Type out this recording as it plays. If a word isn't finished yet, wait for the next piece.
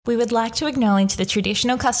We would like to acknowledge the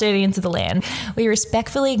traditional custodians of the land. We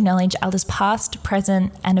respectfully acknowledge elders past,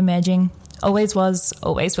 present, and emerging. Always was,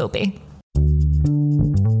 always will be.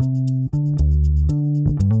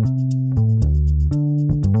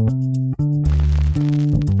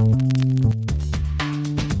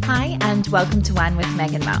 Hi, and welcome to Wine with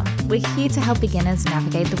Meg and Mel. We're here to help beginners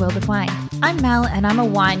navigate the world of wine. I'm Mel, and I'm a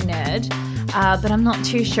wine nerd. But I'm not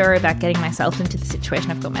too sure about getting myself into the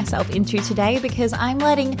situation I've got myself into today because I'm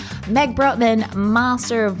letting Meg Brotman,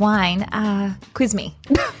 Master of Wine, quiz me.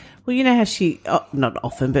 Well, you know how she, not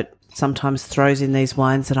often, but sometimes throws in these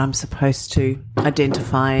wines that I'm supposed to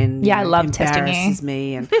identify and I love testing you. Embarrasses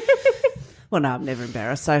me. And well, no, I'm never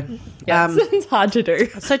embarrassed. So yes, it's hard to do.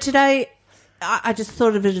 So today I just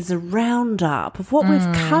thought of it as a roundup of what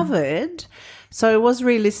we've covered. So I was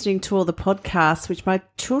re-listening to all the podcasts, which my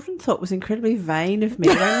children thought was incredibly vain of me.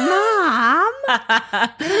 Going, Mum,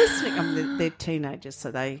 you're listening. They're teenagers,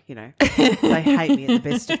 so they, they hate me at the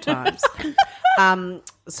best of times.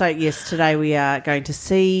 So, yes, today we are going to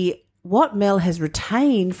see what Mel has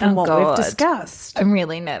retained from we've discussed. I'm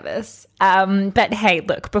really nervous. But, hey,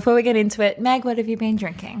 look, before we get into it, Meg, what have you been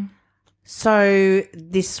drinking? So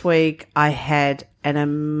this week I had an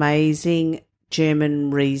amazing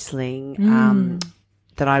German Riesling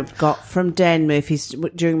that I got from Dan Murphy's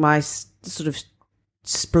during my sort of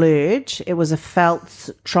splurge. It was a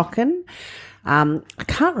Pfalz Trocken. I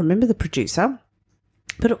can't remember the producer,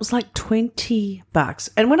 but it was like $20.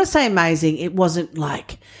 And when I say amazing, it wasn't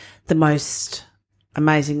like the most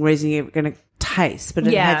amazing Riesling you're going to taste, but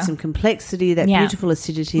it had some complexity, that beautiful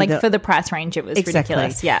acidity. For the price range, it was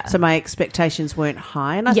ridiculous. Yeah. So my expectations weren't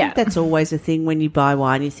high. And I think that's always a thing when you buy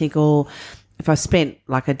wine. You think, if I spent,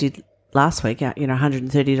 like I did last week,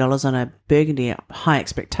 $130 on a Burgundy, high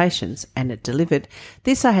expectations, and it delivered.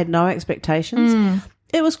 This I had no expectations.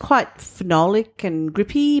 It was quite phenolic and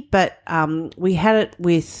grippy, but we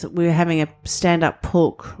were having a stand-up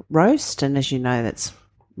pork roast, and as you know, that's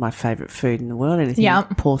my favourite food in the world, anything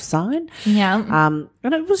porcine. Yeah.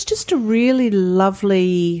 And it was just a really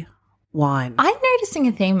lovely wine. I'm noticing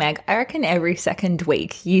a theme, Meg. I reckon every second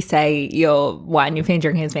week you say your wine you've been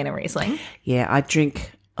drinking has been a Riesling. Yeah, I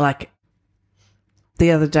drink, like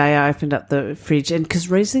the other day I opened up the fridge, and because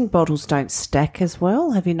Riesling bottles don't stack as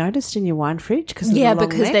well, have you noticed in your wine fridge? Because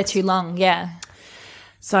they're too long,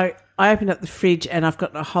 So I opened up the fridge and I've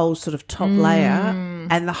got a whole sort of top layer,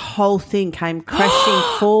 and the whole thing came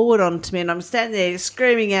crashing forward onto me, and I'm standing there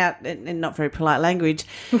screaming out in not very polite language,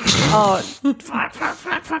 fuck.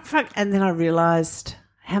 And then I realised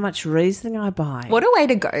how much Riesling I buy. What a way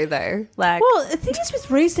to go, though. Well, the thing is with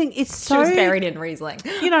Riesling, it's so... She was buried in Riesling.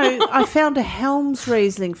 I found a Helms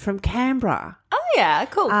Riesling from Canberra. Oh, yeah,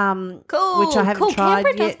 cool. Cool. Which I haven't tried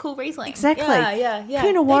Canberra yet. does cool Riesling. Exactly. Yeah.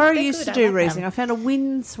 Coonawarra used to do Riesling. I found a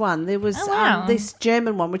Wins one. There was this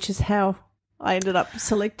German one, which is how I ended up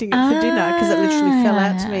selecting it for dinner, because it literally fell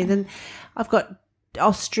out to me. Then I've got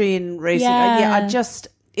Austrian Riesling.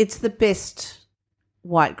 It's the best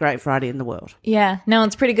white grape variety in the world. Yeah. No,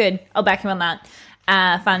 it's pretty good. I'll back you on that.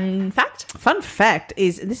 Fun fact? Fun fact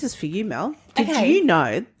is, and this is for you, Mel, did you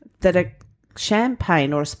know that a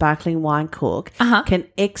champagne or a sparkling wine cork can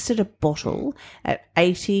exit a bottle at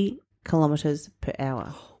 80 kilometres per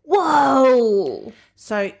hour? Whoa!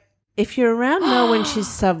 So if you're around Mel when she's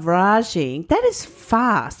sauvaging, that is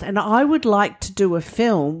fast. And I would like to do a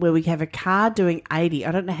film where we have a car doing 80.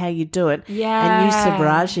 I don't know how you do it. Yeah. And you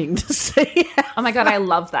sauvaging to see. Oh, my God, I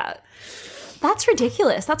love that. That's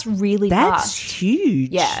ridiculous. That's really That's fast.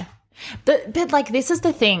 huge. Yeah. But this is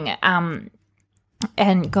the thing.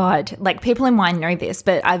 And God, people in wine know this,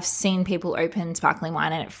 but I've seen people open sparkling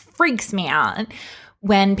wine and it freaks me out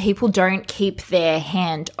when people don't keep their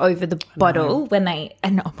hand over the bottle when they,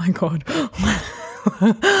 and oh my God.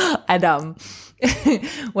 And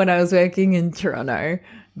when I was working in Toronto,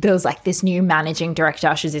 there was this new managing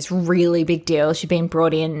director. She was this really big deal. She'd been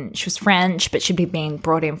brought in, she was French, but she'd been being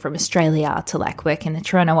brought in from Australia to work in the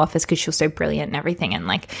Toronto office because she was so brilliant and everything.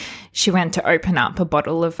 And she went to open up a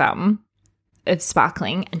bottle of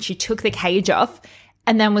sparkling, and she took the cage off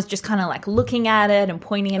and then was just kind of looking at it and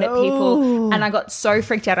pointing it at people. And I got so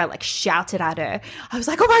freaked out. I shouted at her. I was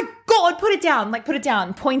like, oh my God, put it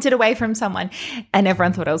down, pointed away from someone. And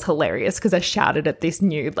everyone thought I was hilarious because I shouted at this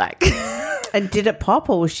new And did it pop,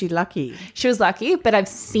 or was she lucky? She was lucky, but I've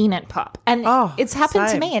seen it pop. And it's happened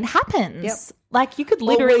to me. It happens. Yep. You could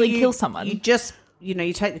literally kill someone. You just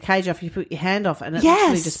you take the cage off, you put your hand off, and it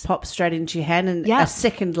literally just pops straight into your hand. And a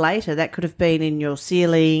second later, that could have been in your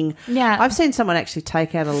ceiling. Yeah. I've seen someone actually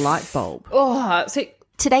take out a light bulb. Oh, so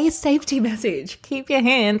today's safety message. Keep your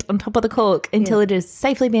hand on top of the cork until it has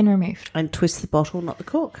safely been removed. And twist the bottle, not the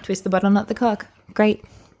cork. Twist the bottle, not the cork. Great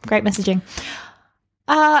messaging.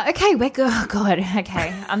 Okay, we're good. Oh, God.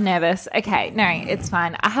 Okay, I'm nervous. Okay, no, it's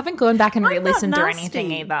fine. I haven't gone back and re-listened or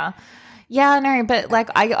anything either. Yeah, no, but like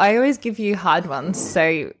I always give you hard ones,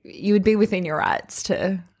 so you would be within your rights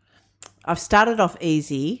to. I've started off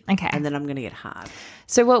easy, Okay. and then I'm going to get hard.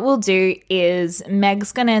 So what we'll do is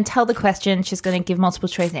Meg's going to tell the question. She's going to give multiple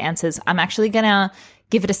choice answers. I'm actually going to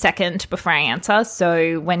give it a second before I answer,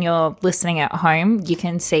 so when you're listening at home, you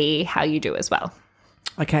can see how you do as well.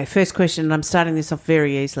 Okay, first question, and I'm starting this off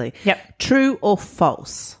very easily. Yep. True or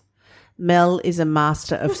false? Mel is a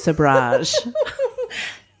master of sabrage.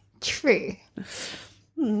 True.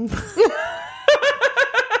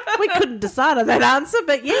 We couldn't decide on that answer,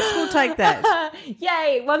 but yes, we'll take that.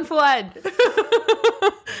 Yay, 1 for 1.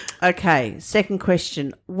 Okay, second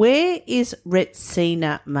question. Where is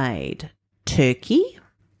Retsina made? Turkey,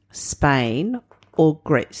 Spain, or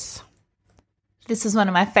Greece? This is one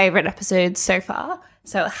of my favourite episodes so far,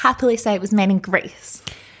 so I'll happily say it was made in Greece.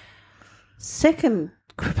 Second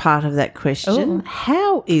part of that question. Ooh.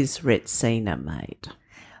 How is Retsina made?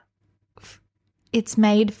 It's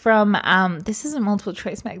made from, this isn't multiple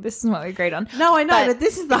choice, Meg. This is what we agreed on. No, I know, but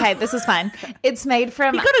this is the... Okay, this is fine. It's made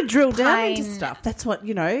from... You've got to drill down into stuff. That's what,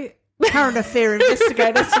 current affair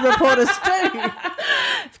investigators and reporters do.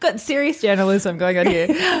 I've got serious journalism going on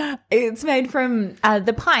here. It's made from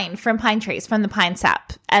from pine trees, from the pine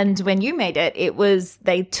sap. And when you made it,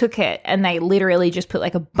 they took it and they literally just put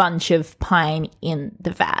like a bunch of pine in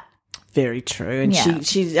the vat. Very true. And Yeah.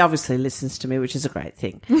 she obviously listens to me, which is a great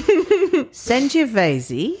thing.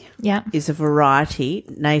 Sangiovese is a variety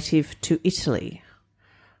native to Italy.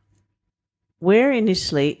 Where in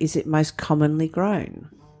Italy is it most commonly grown?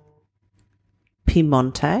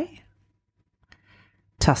 Piemonte,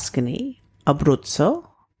 Tuscany, Abruzzo,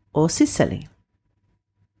 or Sicily?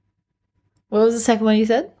 What was the second one you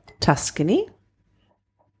said? Tuscany.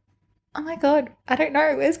 Oh my God, I don't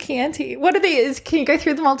know. Where's Chianti? What are these? Can you go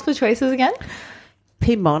through the multiple choices again?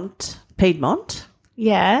 Piedmont,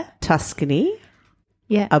 Yeah. Tuscany,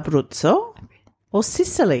 Yeah. Abruzzo, or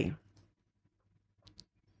Sicily?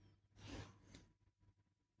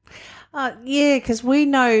 Yeah, because we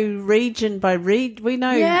know region by region. We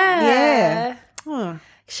know, yeah. Oh,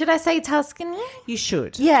 Should I say Tuscany? you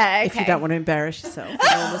should. Yeah, okay. If you don't want to embarrass yourself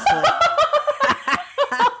enormously.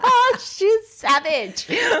 Oh, she's savage.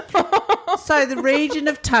 So the region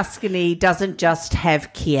of Tuscany doesn't just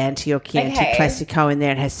have Chianti or Chianti Okay. Classico in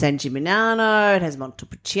there. It has San Gimignano, it has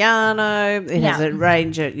Montepulciano, it has a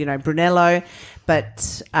range of, Brunello.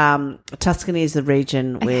 But Tuscany is the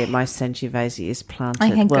region where most Sangiovese is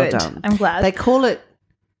planted. Okay, well good. done. I'm glad. They call it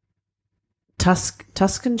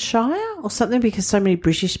Tuscanshire or something because so many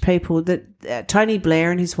British people that Tony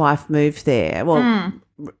Blair and his wife moved there. Well,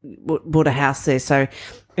 bought a house there, so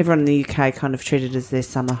everyone in the UK kind of treated it as their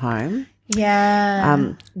summer home.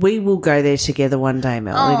 Yeah. We will go there together one day,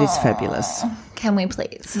 Mel. It is fabulous. Can we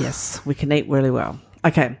please? Yes, we can eat really well.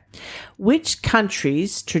 Okay. Which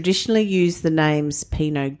countries traditionally use the names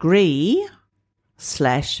Pinot Gris /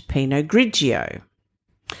 Pinot Grigio?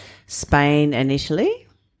 Spain and Italy,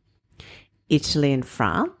 Italy and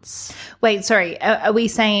France. Wait, sorry. Are we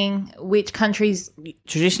saying which countries?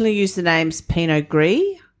 Traditionally use the names Pinot Gris.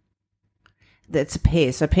 That's a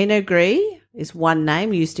pair. So Pinot Gris is one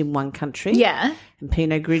name used in one country. Yeah. And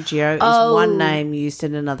Pinot Grigio is one name used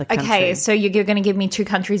in another country. Okay, so you're going to give me two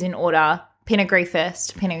countries in order. Pinot Gris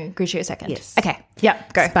first, Pinot Grigio second. Yes. Okay. Yeah,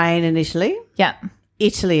 go. Spain and Italy, Yeah.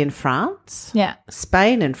 Italy and France, Yeah.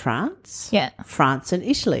 Spain and France, Yeah. France and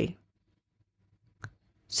Italy.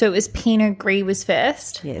 So it was Pinot Gris was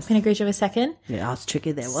first. Yes. Pinot Grigio was second. Yeah, I was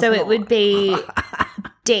tricky there, wasn't So it would be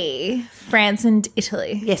D, France and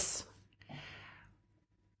Italy. Yes.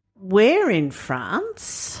 Where in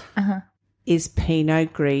France is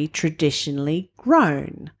Pinot Gris traditionally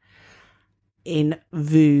grown? In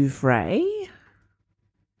Vouvray,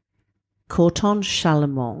 Corton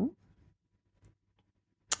Chalemont.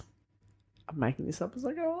 I'm making this up as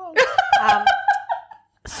I go along.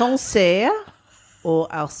 Sancerre or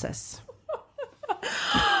Alsace?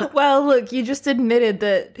 Well, look, you just admitted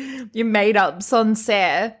that you made up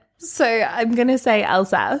Sancerre, so I'm going to say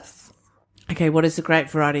Alsace. Okay, what is the grape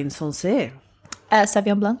variety in Sancerre?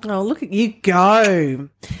 Sauvignon Blanc. Oh, look at you go.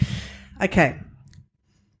 Okay.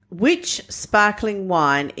 Which sparkling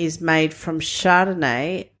wine is made from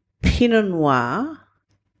Chardonnay, Pinot Noir,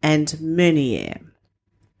 and Meunier?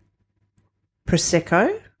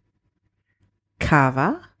 Prosecco,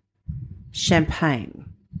 Cava, Champagne.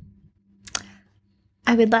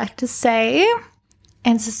 I would like to say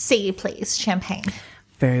Answer C, please. Champagne.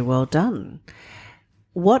 Very well done.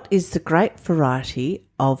 What is the grape variety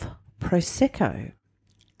of Prosecco?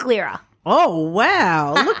 Glera. Oh,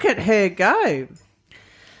 wow. Look at her go.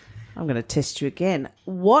 I'm going to test you again.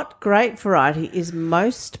 What grape variety is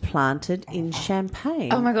most planted in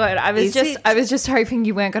Champagne? Oh my God. I was just hoping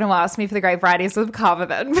you weren't going to ask me for the grape varieties of Cava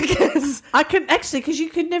then, because I can actually, because you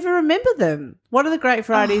could never remember them. What are the grape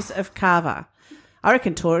varieties of Cava? I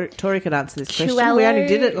reckon Tori could answer this question. Chuelo. We only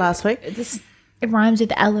did it last week. it rhymes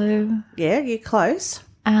with aloe. Yeah, you're close.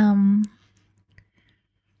 Zinamavro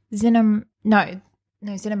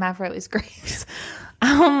is grapes.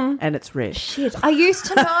 And it's red. Shit, I used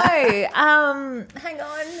to know. Hang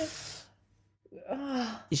on.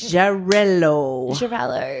 Jarello.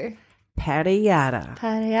 Jarello.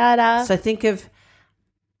 Pariata. So think of...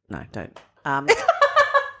 No, don't.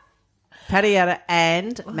 Pariata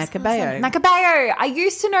and Macabeo. Macabeo. I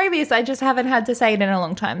used to know this. I just haven't had to say it in a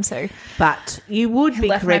long time. So, But you would be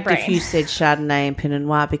left my correct if brain. you said Chardonnay and Pinot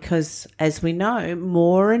Noir because, as we know,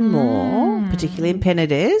 more and more, particularly in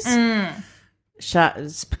Penedès,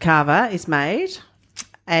 Cava is made.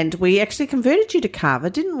 And we actually converted you to Cava,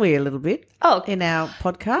 didn't we, a little bit? Oh. In our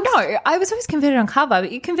podcast? no, I was always converted on Cava,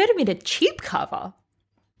 but you converted me to cheap Cava.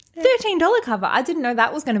 $13 Cava. I didn't know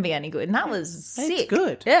that was going to be any good, and that was sick.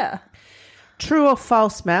 good. Yeah. True or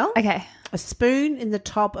false, Mel? Okay. A spoon in the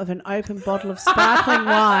top of an open bottle of sparkling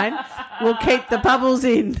wine will keep the bubbles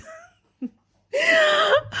in.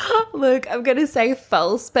 Look, I'm going to say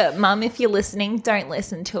false, but Mum, if you're listening, don't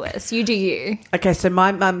listen to us. You do you. Okay, so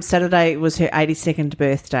my mum, Saturday was her 82nd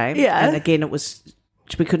birthday. Yeah. And again, we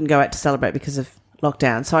couldn't go out to celebrate because of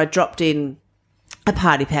lockdown. So I dropped in a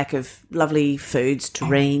party pack of lovely foods,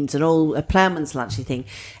 terrines and all, a ploughman's lunchy thing,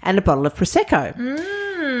 and a bottle of Prosecco.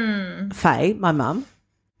 Faye, my mum,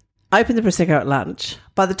 opened the Prosecco at lunch.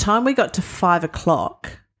 By the time we got to 5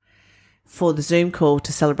 o'clock for the Zoom call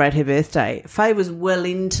to celebrate her birthday, Faye was well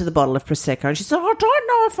into the bottle of Prosecco and she said, I don't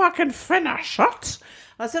know if I can finish it.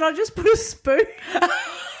 I said, I just put a spoon in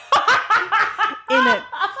it.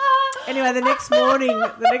 Anyway, the next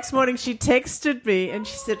morning she texted me and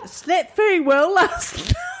she said, slept very well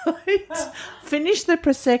last night. Finished the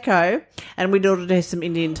Prosecco and we'd ordered her some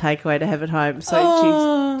Indian takeaway to have at home.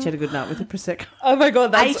 So she had a good night with the Prosecco. Oh my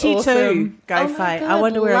God, that's 82. awesome. Go, Faye. I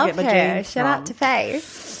wonder where I get my genes Shout out to Faye.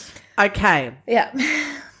 Okay. Yeah.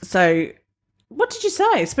 So what did you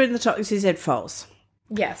say? Spoon in the top. You said false.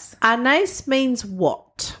 Yes. Anise means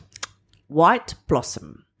what? White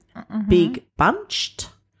blossom. Big bunched.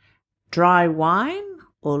 Dry wine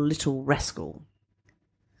or little rascal?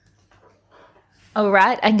 All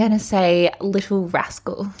right, I'm going to say Little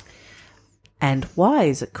Rascal. And why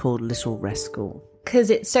is it called Little Rascal? Because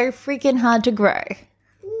it's so freaking hard to grow.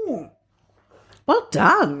 Well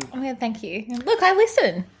done. Oh, yeah, thank you. Look, I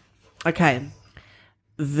listen. Okay.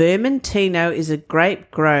 Vermentino is a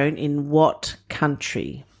grape grown in what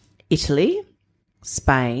country? Italy,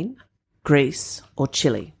 Spain, Greece, or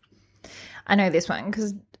Chile? I know this one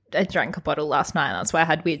because I drank a bottle last night. That's why I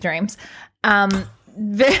had weird dreams.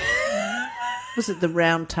 Was it the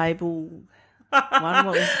round table one? What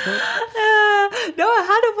was it called? No, I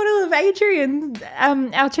had a bottle of Adrian,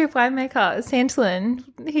 our chief winemaker, Santolin.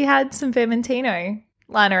 He had some Vermentino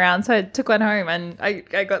lying around, so I took one home and I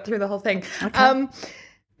got through the whole thing. Okay.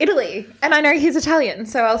 Italy, and I know he's Italian,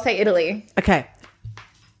 so I'll say Italy. Okay.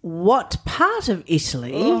 What part of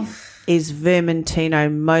Italy is Vermentino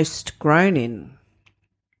most grown in?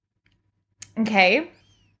 Okay.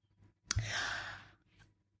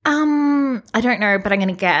 I don't know, but I'm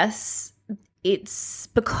going to guess it's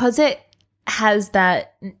because it has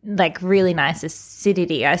that like really nice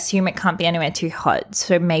acidity. I assume it can't be anywhere too hot.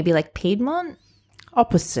 So maybe like Piedmont?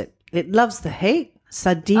 Opposite. It loves the heat.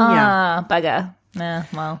 Sardinia. Ah, bugger.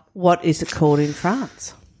 Well. What is it called in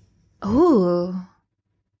France? Ooh.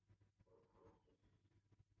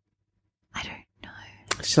 I don't know.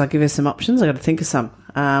 Shall I give her some options? I got to think of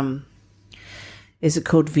some. Is it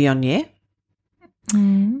called Viognier?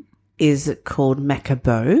 Is it called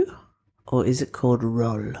Macabeo? Or is it called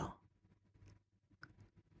Roll?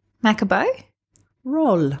 Macabeo?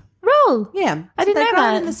 Roll. Roll. Yeah. I didn't know they're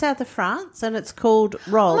grown that. in the south of France and it's called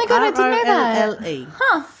Roll. Oh my God, I didn't know that. R-O-L-L-E.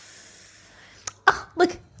 Huh. Oh,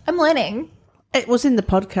 look, I'm learning. It was in the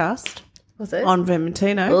podcast Was it? on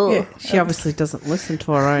Vermentino. Oh, Yeah, she obviously doesn't listen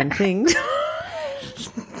to her own things.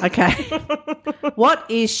 Okay. What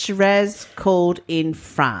is Shiraz called in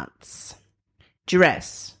France?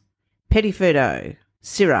 Shiraz, Petit Verdot,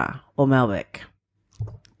 Syrah, or Malbec?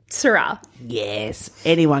 Syrah. Yes,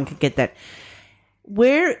 anyone could get that.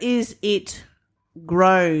 Where is it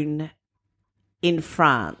grown in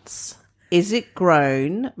France? Is it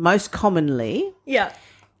grown most commonly Yeah.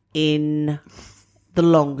 in the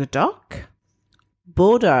Languedoc,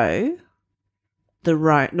 Bordeaux,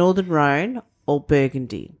 the Northern Rhone, or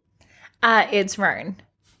Burgundy? It's Rhone.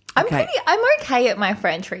 I'm okay at my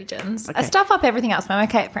French regions. I Okay. stuff up everything else, but I'm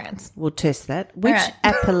okay at France. We'll test that. Which right.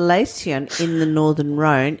 appellation in the Northern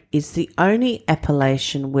Rhone is the only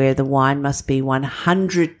appellation where the wine must be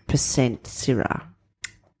 100% Syrah?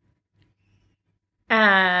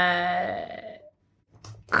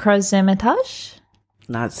 Crozemetages?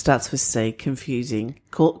 No, it starts with C. Confusing.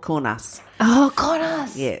 Cornas. Oh,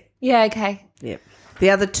 Cornas. Yeah. Yeah, okay. Yeah. The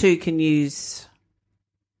other two can use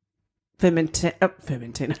Vermentino.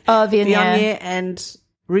 Oh, Viognier. Viognier and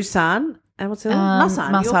Roussanne. And what's the other one?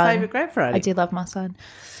 Marsanne. Your Marsanne. favourite grape variety. I do love Marsanne.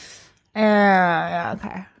 Yeah,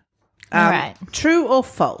 okay. All right. True or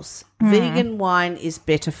false? Vegan wine is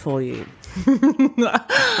better for you.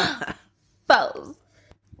 False.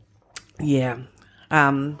 Yeah.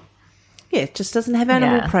 Yeah, it just doesn't have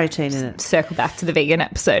animal protein in it. Circle back to the vegan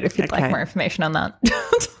episode if you'd Okay. like more information on that.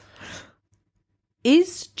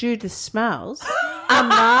 Is Judith Smalls a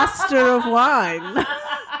master of wine?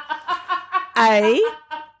 A,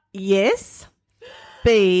 yes.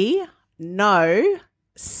 B, no.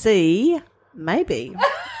 C, maybe.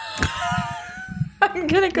 I'm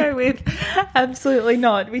going to go with absolutely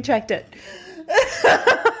not. We checked it.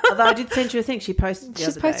 Although I did send you a thing she posted the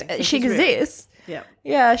other day. So She she's real. exists. Yeah.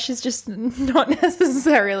 Yeah, she's just not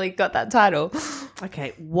necessarily got that title.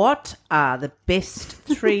 Okay, what are the best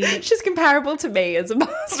three... She's comparable to me as a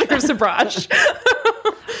master of Sabrash.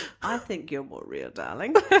 I think you're more real,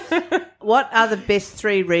 darling. What are the best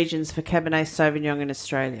three regions for Cabernet Sauvignon in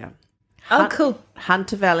Australia? Oh, cool.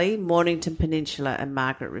 Hunter Valley, Mornington Peninsula and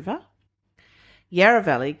Margaret River. Yarra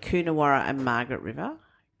Valley, Coonawarra and Margaret River.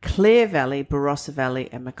 Clare Valley, Barossa Valley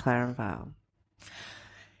and McLaren Vale.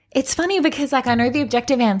 It's funny because, I know the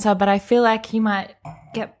objective answer, but I feel like you might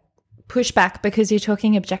get pushback because you're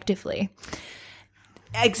talking objectively.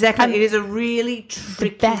 Exactly. It is a really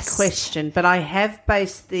tricky best. question, but I have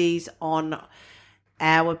based these on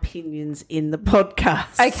our opinions in the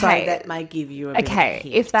podcast. Okay. So that may give you a bit of a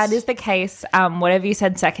hint. If that is the case, whatever you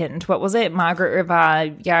said second, what was it? Margaret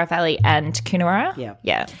River, Yarra Valley and Coonawarra? Yeah.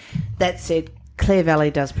 Yeah. That said, Clare Valley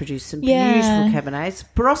does produce some Yeah. beautiful Cabernets.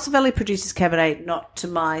 Barossa Valley produces Cabernet not to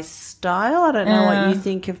my style. I don't know what you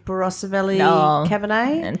think of Barossa Valley No.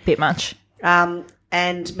 Cabernet. A bit much. And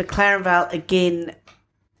McLaren Vale, again,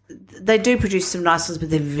 they do produce some nice ones, but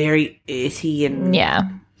they're very earthy and Yeah.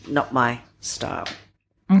 not my style.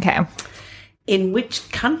 Okay. In which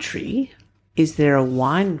country is there a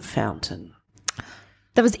wine fountain?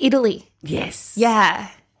 That was Italy. Yes. Yeah.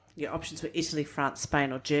 Your options were Italy, France,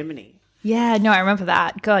 Spain, or Germany. Yeah, no, I remember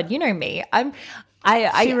that. God, you know me.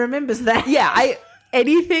 She remembers that. Yeah,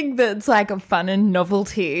 anything that's like a fun and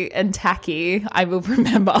novelty and tacky, I will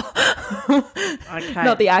remember. Okay.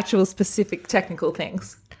 Not the actual specific technical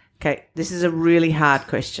things. Okay, this is a really hard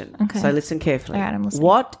question. Okay. So listen carefully. All right, I'm listening.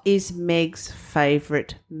 What is Meg's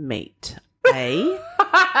favourite meat? A,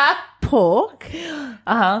 pork.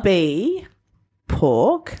 B,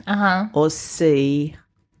 pork. Or C,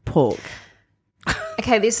 pork.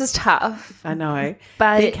 Okay, this is tough. I know.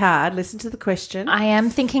 But- think hard. Listen to the question. I am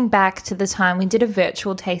thinking back to the time we did a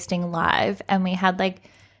virtual tasting live and we had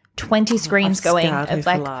 20 screens I've going scarred her of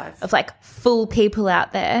for life. full people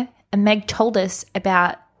out there. And Meg told us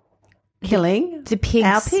about Killing the pigs.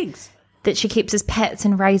 our pigs. That she keeps as pets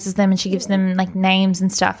and raises them and she gives them names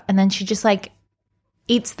and stuff. And then she just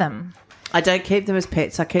eats them. I don't keep them as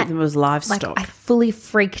pets. I keep them as livestock. I fully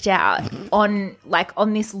freaked out on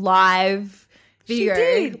this live video.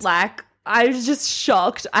 did. I was just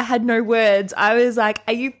shocked. I had no words. I was like,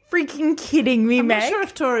 "Are you freaking kidding me, I'm Meg?" not sure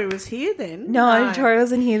if Tori was here then. No, Tori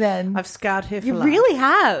wasn't here then. I've scarred her for You life. really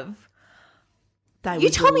have. They You were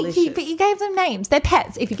told me, delicious. but you gave them names. They're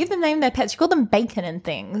pets. If you give them names, they're pets. You call them bacon and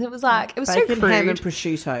things. It was so Bacon, crude. ham, and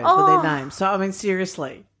prosciutto Oh. were their names. So, I mean,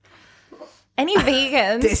 seriously. Any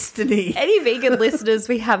vegans? Destiny. Any vegan listeners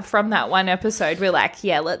we have from that one episode, we're like,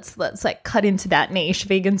 yeah, let's cut into that niche.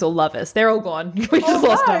 Vegans will love us. They're all gone. We just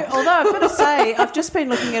lost them. Although I've got to say, I've just been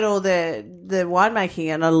looking at all the winemaking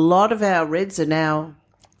and a lot of our reds are now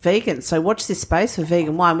vegan. So watch this space for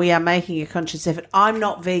vegan wine. We are making a conscious effort. I'm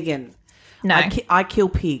not vegan. No. I kill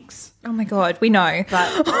pigs. Oh my God, we know.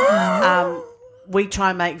 But we try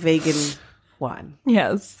and make vegan wine.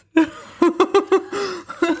 Yes.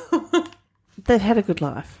 They've had a good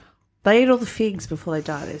life. They eat all the figs before they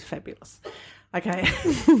die. They're fabulous. Okay.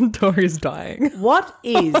 Tori's dying. What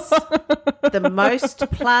is the most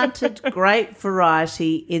planted grape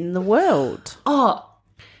variety in the world? Oh,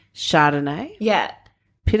 Chardonnay, yeah.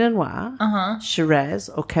 Pinot Noir, Shiraz,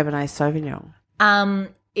 or Cabernet Sauvignon?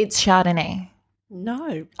 It's Chardonnay.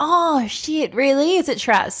 No. Oh, shit, really? Is it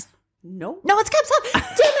Shiraz? No. No, it's Cab Sauv.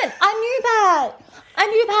 Damn it, I knew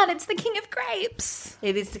that. It's the king of grapes.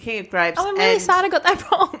 It is the king of grapes. Oh, I'm really sad I got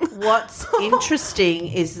that wrong. What's interesting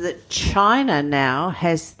is that China now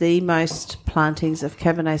has the most plantings of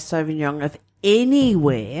Cabernet Sauvignon of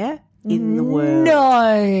anywhere in the world.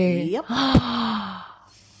 No. Yep. Are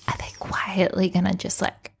they quietly going to just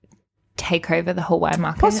like take over the whole wine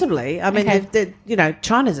market? Possibly. I mean, Okay.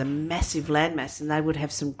 China's a massive landmass and they would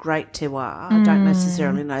have some great terroir. I don't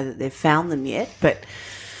necessarily know that they've found them yet, but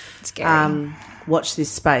It's scary. watch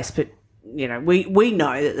this space. But, we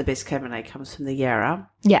know that the best Cabernet comes from the Yarra,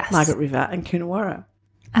 Yes. Margaret River and Coonawarra.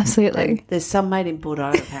 Absolutely. There's some made in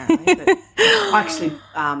Bordeaux, apparently. But actually,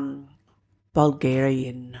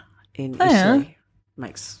 Bulgarian in Italy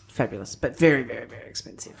makes fabulous, but very, very, very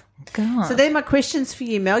expensive. God. So they're my questions for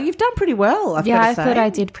you, Mel. You've done pretty well, I've got I to say. thought I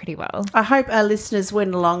did pretty well. I hope our listeners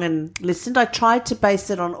went along and listened. I tried to base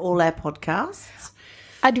it on all our podcasts.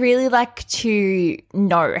 I'd really like to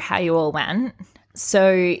know how you all went.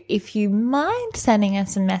 So if you mind sending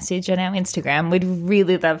us a message on our Instagram, we'd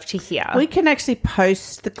really love to hear. We can actually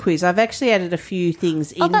post the quiz. I've actually added a few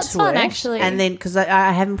things into that's fun, it. actually. And then, because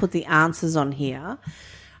I haven't put the answers on here,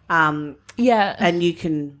 Yeah. and you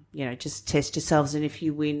can, just test yourselves. And if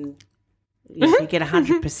you win, if you get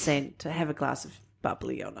 100%, to have a glass of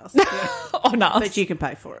bubbly on us. On us. But you can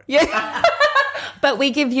pay for it. Yeah. But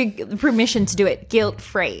we give you permission to do it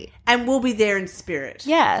guilt-free. And we'll be there in spirit.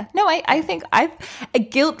 Yeah. No, I think I've a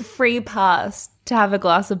guilt-free pass to have a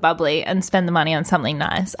glass of bubbly and spend the money on something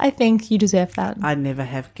nice. I think you deserve that. I never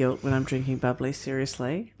have guilt when I'm drinking bubbly,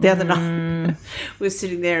 seriously. The other night, we were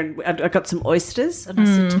sitting there and I got some oysters and I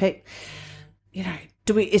said to Pete,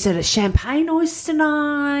 is it a champagne oyster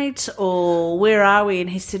night or where are we? And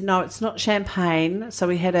he said, no, it's not champagne. So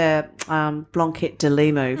we had a Blanquette de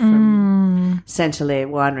Limoux from Saint-Hilaire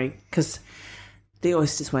Winery because the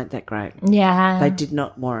oysters weren't that great. Yeah. They did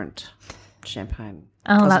not warrant champagne.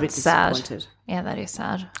 Oh, I was that's a bit sad. disappointed. Yeah, that is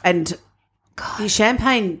sad. And the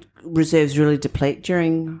champagne reserves really deplete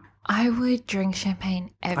during I would drink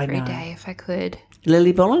champagne every know. day if I could.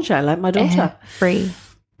 Lily Bollinger, like my daughter. Every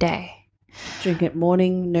day. Drink it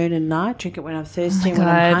morning, noon and night. Drink it when I'm thirsty and God.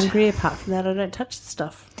 when I'm hungry. Apart from that, I don't touch the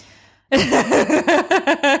stuff.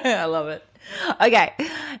 I love it. Okay,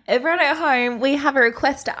 everyone at home, we have a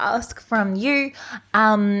request to ask from you.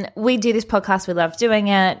 We do this podcast. We love doing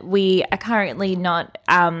it. We are currently not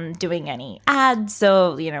doing any ads.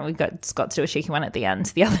 So, we got Scott to do a cheeky one at the end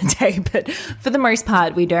the other day. But for the most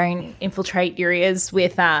part, we don't infiltrate your ears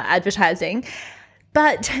with advertising.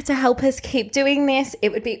 But to help us keep doing this,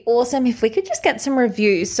 it would be awesome if we could just get some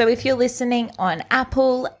reviews. So if you're listening on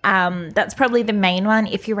Apple, that's probably the main one.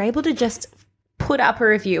 If you're able to just put up a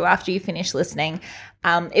review after you finish listening,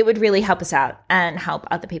 it would really help us out and help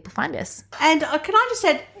other people find us. And can I just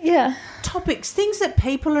add topics, things that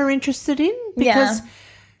people are interested in? Because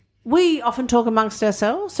we often talk amongst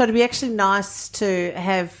ourselves. So it'd be actually nice to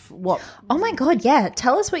have what... Oh, my God, yeah.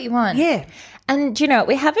 Tell us what you want. Yeah. And,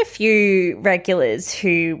 we have a few regulars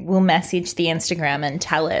who will message the Instagram and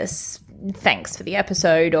tell us, thanks for the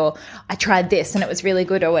episode, or I tried this and it was really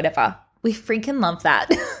good or whatever. We freaking love that.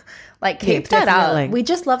 Keep that definitely. up. We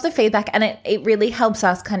just love the feedback, and it really helps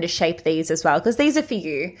us kind of shape these as well, because these are for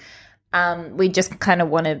you. We just kind of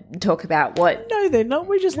want to talk about what... No, they're not.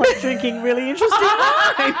 We just like drinking really interesting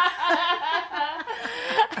wine.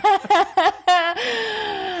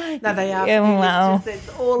 No, they are. Yeah, well, it's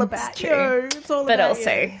all about true. you. It's all But about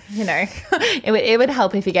also, you. it would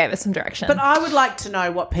help if you gave us some direction. But I would like to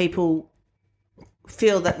know what people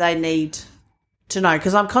feel that they need to know,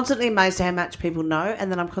 because I'm constantly amazed at how much people know,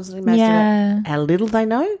 and then I'm constantly amazed at how little they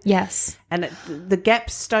know. Yes. And the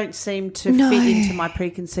gaps don't seem to fit into my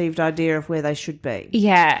preconceived idea of where they should be.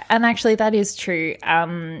 Yeah, and actually that is true.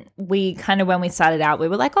 We kind of, when we started out, we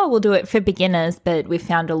were like, oh, we'll do it for beginners, but we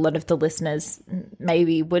found a lot of the listeners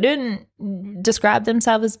maybe wouldn't describe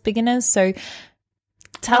themselves as beginners. So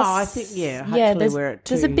I think, hopefully we're at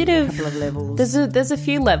there's a bit of couple of levels. There's a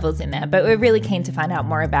few levels in there, but we're really keen to find out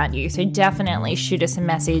more about you. So definitely shoot us a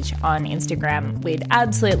message on Instagram. We'd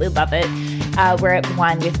absolutely love it. We're at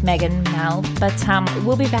Wine with Megan Mel, but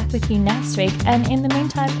we'll be back with you next week. And in the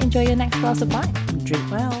meantime, enjoy your next glass of wine.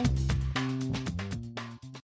 Drink well.